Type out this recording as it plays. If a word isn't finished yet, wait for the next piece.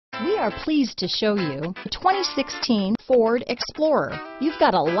We are pleased to show you the 2016 Ford Explorer. You've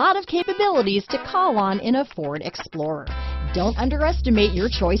got a lot of capabilities to call on in a Ford Explorer. Don't underestimate your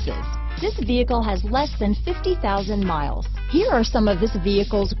choices. This vehicle has less than 50,000 miles. Here are some of this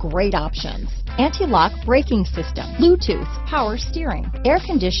vehicle's great options: anti-lock braking system, Bluetooth, power steering, air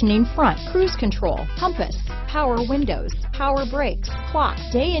conditioning front, cruise control, compass, power windows, power brakes, clock,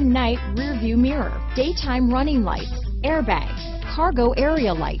 day and night rear view mirror, daytime running lights, airbags, cargo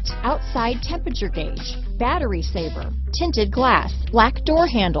area light, outside temperature gauge, battery saver, tinted glass, black door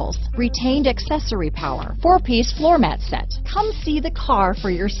handles, retained accessory power, 4-piece floor mat set. Come see the car for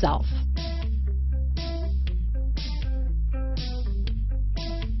yourself.